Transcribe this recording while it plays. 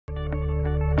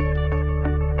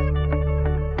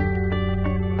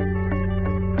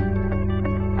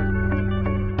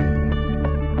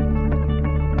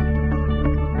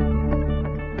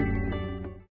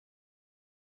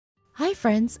Hi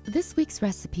friends, this week's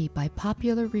recipe by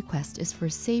popular request is for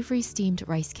savory steamed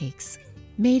rice cakes.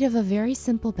 Made of a very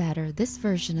simple batter, this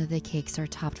version of the cakes are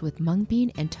topped with mung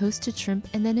bean and toasted shrimp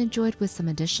and then enjoyed with some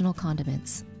additional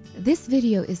condiments. This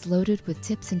video is loaded with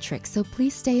tips and tricks, so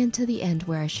please stay until the end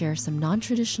where I share some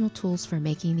non-traditional tools for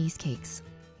making these cakes.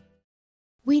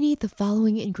 We need the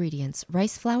following ingredients: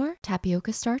 rice flour,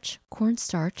 tapioca starch,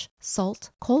 cornstarch, salt,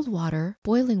 cold water,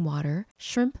 boiling water,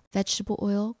 shrimp, vegetable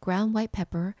oil, ground white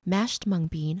pepper, mashed mung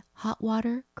bean, hot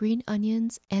water, green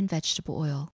onions, and vegetable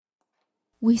oil.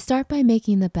 We start by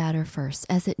making the batter first,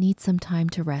 as it needs some time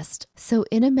to rest. So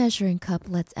in a measuring cup,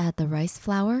 let's add the rice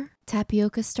flour,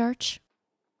 tapioca starch,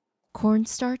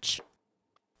 cornstarch,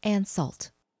 and salt.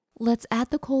 Let's add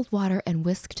the cold water and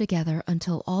whisk together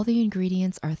until all the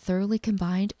ingredients are thoroughly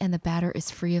combined and the batter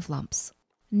is free of lumps.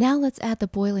 Now let's add the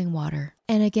boiling water,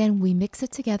 and again we mix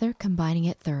it together, combining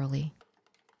it thoroughly.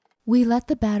 We let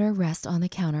the batter rest on the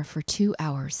counter for 2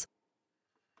 hours.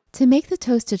 To make the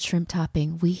toasted shrimp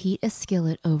topping, we heat a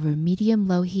skillet over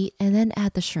medium-low heat and then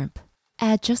add the shrimp.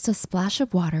 Add just a splash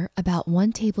of water, about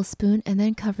 1 tablespoon, and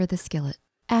then cover the skillet.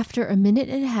 After a minute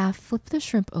and a half, flip the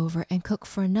shrimp over and cook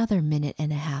for another minute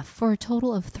and a half for a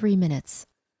total of 3 minutes.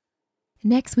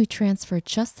 Next, we transfer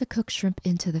just the cooked shrimp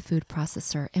into the food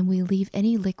processor and we leave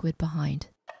any liquid behind.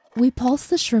 We pulse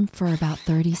the shrimp for about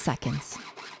 30 seconds.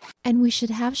 And we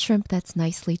should have shrimp that's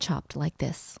nicely chopped like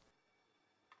this.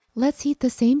 Let's heat the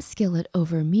same skillet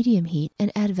over medium heat and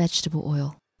add vegetable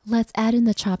oil. Let's add in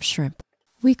the chopped shrimp.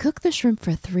 We cook the shrimp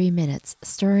for 3 minutes,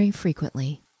 stirring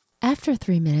frequently. After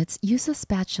 3 minutes, use a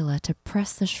spatula to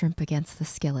press the shrimp against the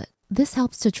skillet. This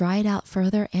helps to dry it out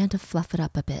further and to fluff it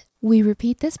up a bit. We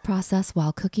repeat this process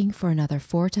while cooking for another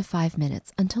 4 to 5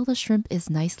 minutes until the shrimp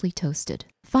is nicely toasted.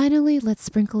 Finally, let's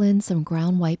sprinkle in some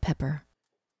ground white pepper.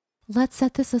 Let's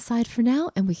set this aside for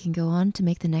now and we can go on to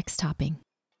make the next topping.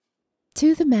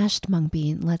 To the mashed mung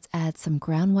bean, let's add some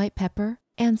ground white pepper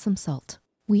and some salt.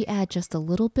 We add just a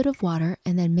little bit of water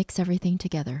and then mix everything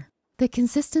together. The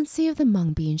consistency of the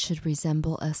mung bean should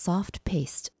resemble a soft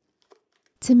paste.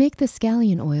 To make the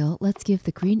scallion oil, let's give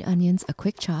the green onions a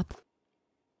quick chop,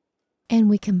 and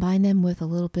we combine them with a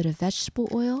little bit of vegetable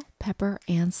oil, pepper,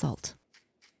 and salt.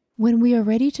 When we are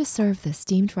ready to serve the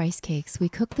steamed rice cakes, we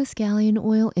cook the scallion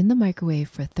oil in the microwave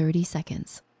for 30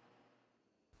 seconds.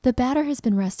 The batter has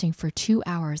been resting for 2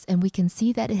 hours, and we can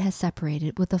see that it has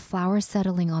separated, with the flour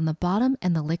settling on the bottom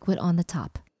and the liquid on the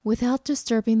top. Without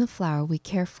disturbing the flour, we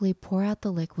carefully pour out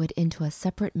the liquid into a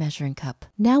separate measuring cup.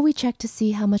 Now we check to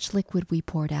see how much liquid we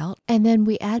poured out, and then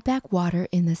we add back water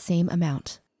in the same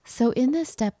amount. So in this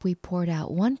step, we poured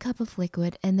out 1 cup of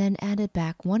liquid and then added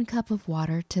back 1 cup of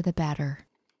water to the batter.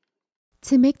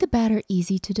 To make the batter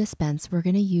easy to dispense, we're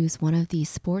going to use one of these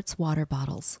sports water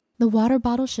bottles. The water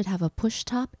bottle should have a push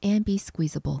top and be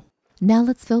squeezable. Now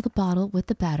let's fill the bottle with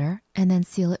the batter and then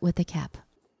seal it with the cap.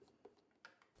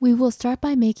 We will start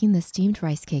by making the steamed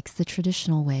rice cakes the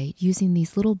traditional way, using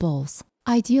these little bowls.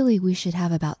 Ideally, we should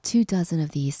have about 2 dozen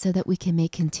of these so that we can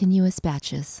make continuous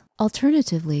batches.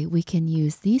 Alternatively, we can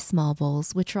use these small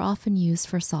bowls, which are often used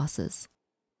for sauces.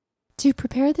 To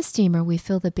prepare the steamer, we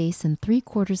fill the basin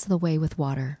 3/4 of the way with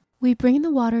water. We bring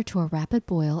the water to a rapid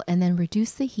boil and then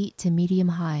reduce the heat to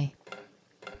medium-high.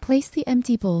 Place the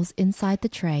empty bowls inside the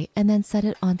tray and then set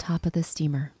it on top of the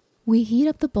steamer. We heat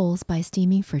up the bowls by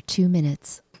steaming for 2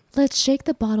 minutes. Let's shake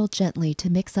the bottle gently to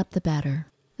mix up the batter.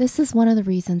 This is one of the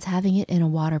reasons having it in a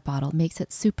water bottle makes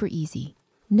it super easy.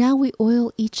 Now we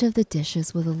oil each of the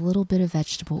dishes with a little bit of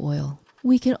vegetable oil.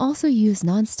 We can also use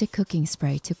nonstick cooking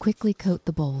spray to quickly coat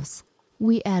the bowls.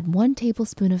 We add 1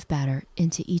 tablespoon of batter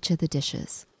into each of the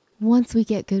dishes. Once we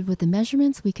get good with the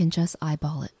measurements, we can just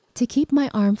eyeball it. To keep my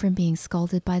arm from being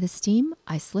scalded by the steam,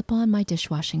 I slip on my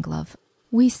dishwashing glove.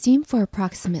 We steam for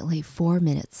approximately 4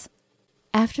 minutes.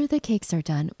 After the cakes are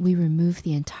done, we remove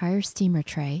the entire steamer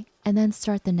tray and then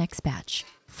start the next batch.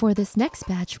 For this next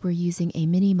batch, we're using a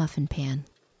mini muffin pan.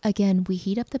 Again, we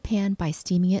heat up the pan by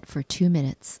steaming it for 2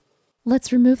 minutes.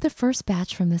 Let's remove the first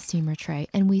batch from the steamer tray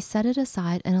and we set it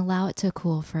aside and allow it to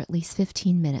cool for at least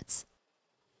 15 minutes.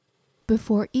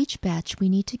 Before each batch, we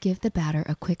need to give the batter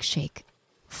a quick shake.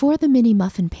 For the mini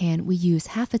muffin pan, we use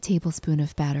half a tablespoon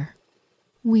of batter.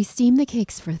 We steam the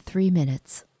cakes for 3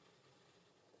 minutes.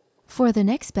 For the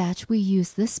next batch, we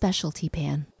use this specialty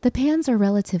pan. The pans are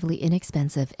relatively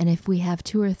inexpensive, and if we have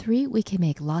 2 or 3, we can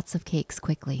make lots of cakes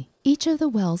quickly. Each of the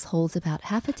wells holds about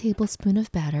half a tablespoon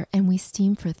of batter, and we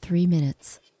steam for 3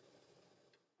 minutes.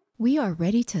 We are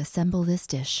ready to assemble this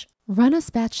dish. Run a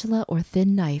spatula or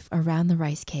thin knife around the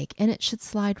rice cake, and it should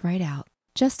slide right out.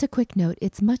 Just a quick note,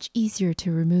 it's much easier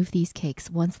to remove these cakes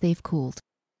once they've cooled.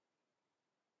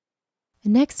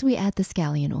 Next, we add the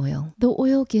scallion oil. The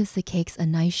oil gives the cakes a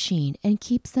nice sheen and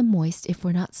keeps them moist if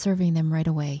we're not serving them right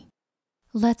away.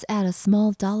 Let's add a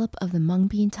small dollop of the mung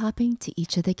bean topping to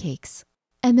each of the cakes.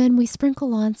 And then we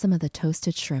sprinkle on some of the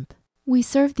toasted shrimp. We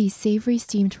serve these savory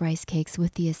steamed rice cakes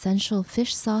with the essential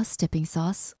fish sauce dipping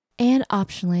sauce and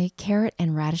optionally carrot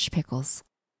and radish pickles.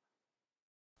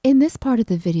 In this part of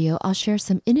the video, I'll share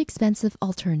some inexpensive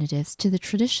alternatives to the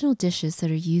traditional dishes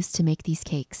that are used to make these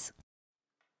cakes.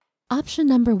 Option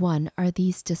number 1 are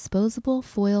these disposable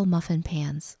foil muffin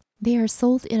pans. They are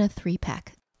sold in a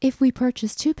 3-pack. If we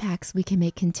purchase 2 packs, we can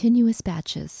make continuous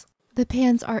batches. The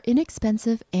pans are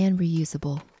inexpensive and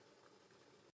reusable.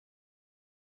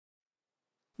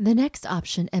 The next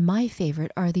option, and my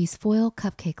favorite, are these foil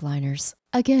cupcake liners.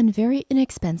 Again, very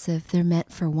inexpensive. They're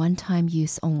meant for one-time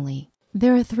use only.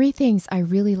 There are 3 things I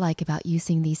really like about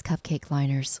using these cupcake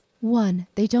liners. 1,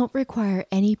 they don't require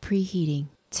any preheating.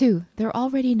 2, they're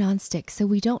already nonstick, so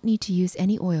we don't need to use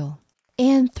any oil.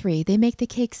 And 3, they make the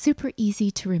cake super easy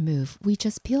to remove. We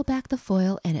just peel back the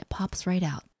foil and it pops right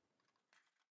out.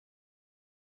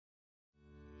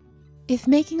 If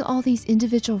making all these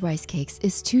individual rice cakes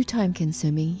is too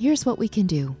time-consuming, here's what we can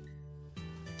do.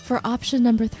 For option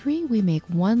number 3, we make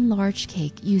 1 large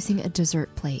cake using a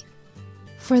dessert plate.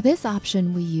 For this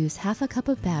option, we use half a cup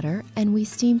of batter and we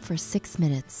steam for 6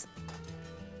 minutes.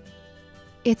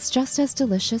 It's just as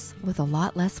delicious with a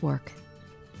lot less work.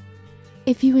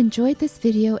 If you enjoyed this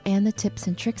video and the tips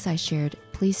and tricks I shared,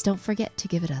 please don't forget to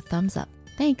give it a thumbs up.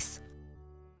 Thanks!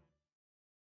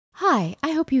 Hi,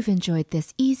 I hope you've enjoyed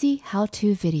this easy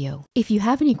how-to video. If you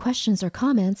have any questions or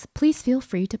comments, please feel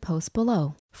free to post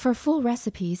below. For full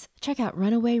recipes, check out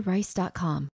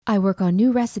runawayrice.com. I work on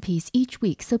new recipes each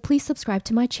week, so please subscribe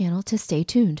to my channel to stay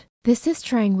tuned. This is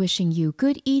Trang wishing you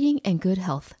good eating and good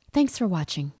health. Thanks for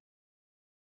watching.